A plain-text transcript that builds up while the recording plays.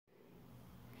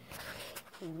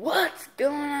What's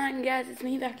going on, guys? It's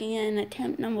me back again,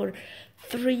 attempt number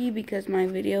 3, because my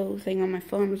video thing on my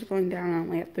phone was going down. I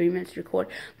only have 3 minutes to record,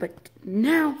 but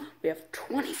now we have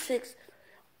 26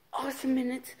 awesome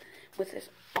minutes with this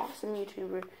awesome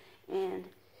YouTuber, and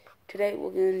today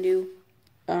we're gonna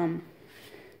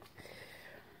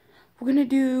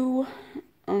do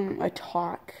a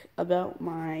talk about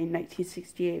my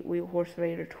 1968 Wheelhorse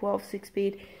Raider 12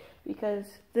 6-speed. Because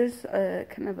there's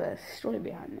kind of a story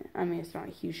behind it. I mean, it's not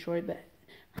a huge story, but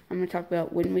I'm going to talk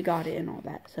about when we got it and all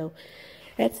that. So,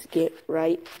 let's get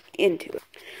right into it.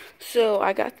 So,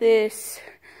 I got this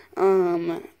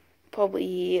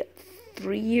probably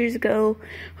 3 years ago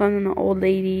from an old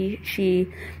lady.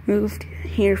 She moved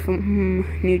here from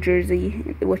New Jersey,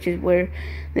 which is where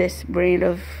this brand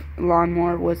of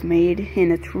lawnmower was made.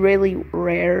 And it's really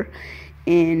rare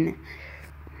in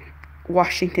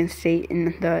Washington State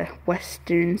in the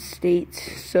western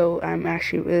states, so I'm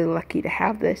actually really lucky to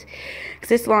have this, because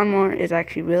this lawnmower is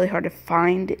actually really hard to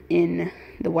find in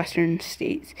the western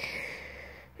states.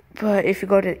 But if you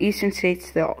go to the eastern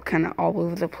states, they're kind of all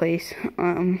over the place,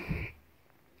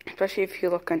 especially if you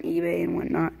look on eBay and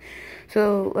whatnot.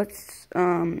 So let's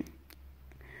so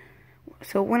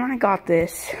when I got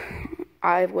this,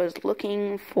 I was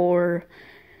looking for,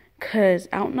 because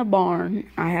out in the barn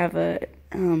I have a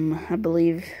I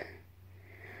believe,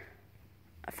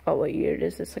 I forgot what year it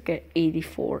is. It's like a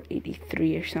 84,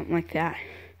 83 or something like that.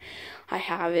 I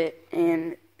have it,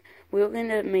 and we were going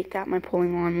to make that my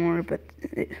pulling lawnmower, but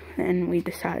then we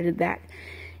decided that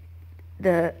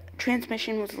the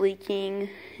transmission was leaking.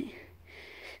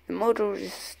 The motor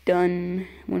was done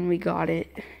when we got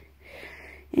it,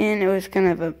 and it was kind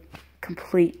of a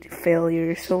complete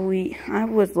failure. So I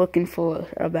was looking for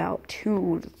about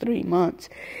 2 to 3 months.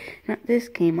 Now, this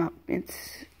came up. It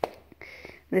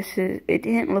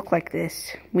didn't look like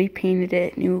this. We painted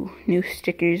it, new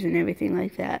stickers and everything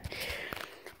like that.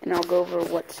 And I'll go over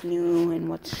what's new and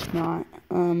what's not.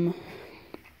 When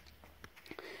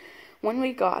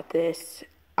we got this,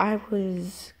 I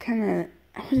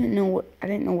didn't know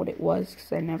what it was,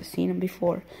 because I'd never seen them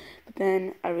before. But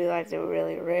then I realized they were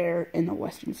really rare in the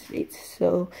western states.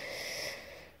 So,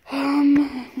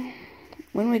 when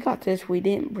we got this, we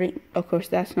didn't bring, of course,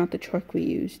 that's not the truck we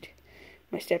used.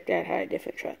 My stepdad had a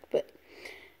different truck, and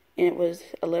it was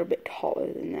a little bit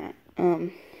taller than that.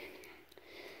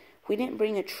 We didn't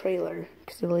bring a trailer,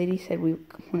 because the lady said we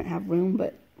wouldn't have room,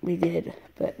 but we did.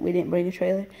 But we didn't bring a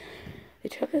trailer.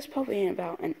 It took us probably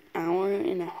about an hour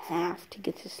and a half to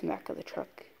get this in the back of the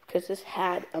truck, because this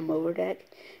had a mower deck.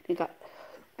 It got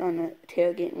hooked on the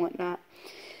tailgate and whatnot,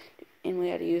 and we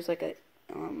had to use like a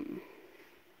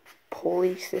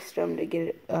pulley system to get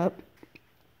it up.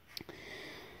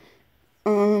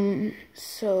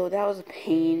 So that was a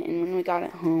pain. And when we got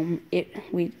it home,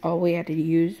 all we had to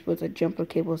use was a jumper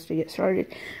cables to get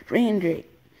started. Ran great.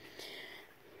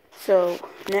 So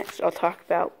next, I'll talk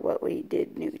about what we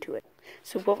did new to it.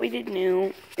 So what we did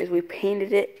new is we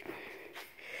painted it,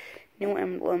 new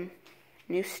emblem,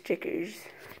 new stickers,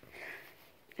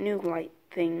 new light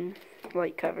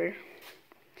cover.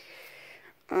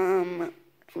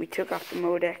 We took off the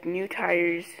mow deck, new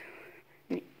tires,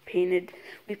 we painted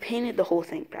the whole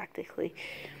thing practically.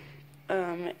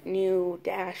 New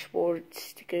dashboard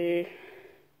sticker.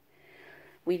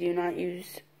 We do not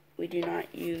use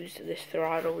this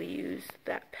throttle. We use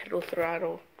that pedal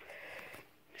throttle.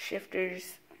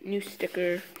 Shifters, new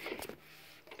sticker.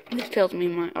 This tells me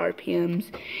my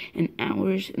RPMs and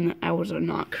hours, and the hours are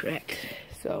not correct,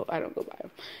 so I don't go by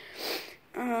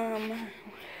them.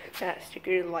 That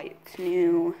sticker, light's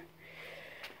new.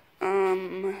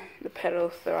 The pedal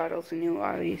throttle's new,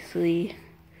 obviously.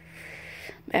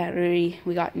 Battery,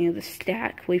 we got new. The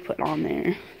stack we put on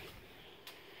there.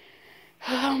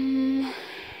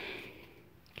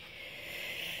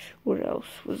 What else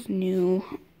was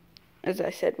new? As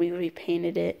I said, we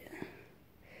repainted it.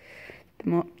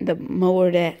 The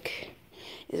mower deck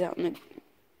is out in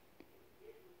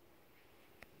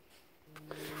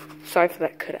the... Sorry for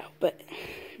that cutout, but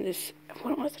this...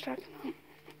 What was I talking about?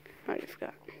 I already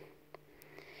forgot.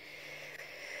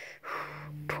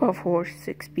 12 horse,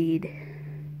 6-speed.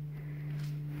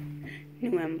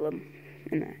 New emblem.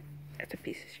 And that's a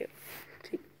piece of shit.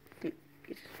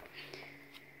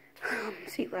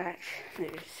 Seat latch.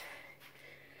 There's...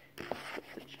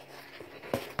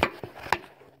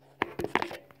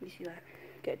 You see that?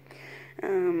 Good.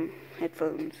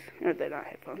 Headphones. Or they're not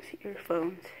headphones.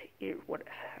 Earphones. What?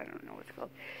 I don't know what it's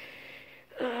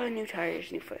called. New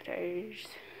tires. New foot tires.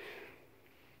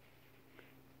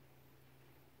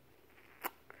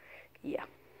 Yeah.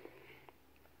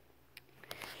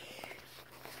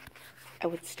 I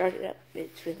would start it up, but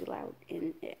it's really loud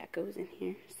and it echoes in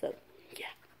here. So,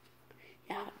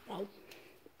 yeah, bro.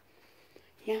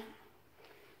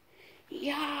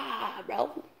 Yeah,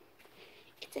 bro.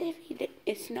 It's every day.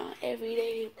 It's not every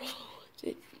day, bro.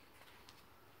 It's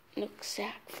look,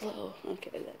 sack flow.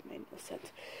 Okay, that made no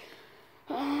sense.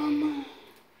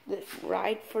 The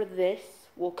ride for this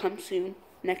will come soon.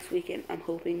 Next weekend, I'm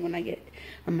hoping, when I get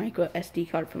a micro SD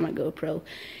card for my GoPro.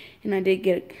 And I did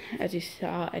get, as you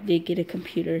saw, I did get a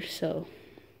computer, so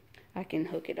I can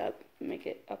hook it up and make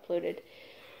it uploaded.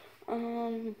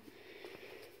 If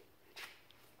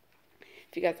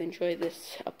you guys enjoyed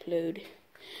this upload,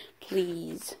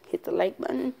 please hit the like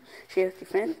button, share with your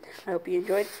friends. I hope you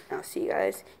enjoyed. I'll see you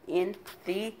guys in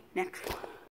the next one.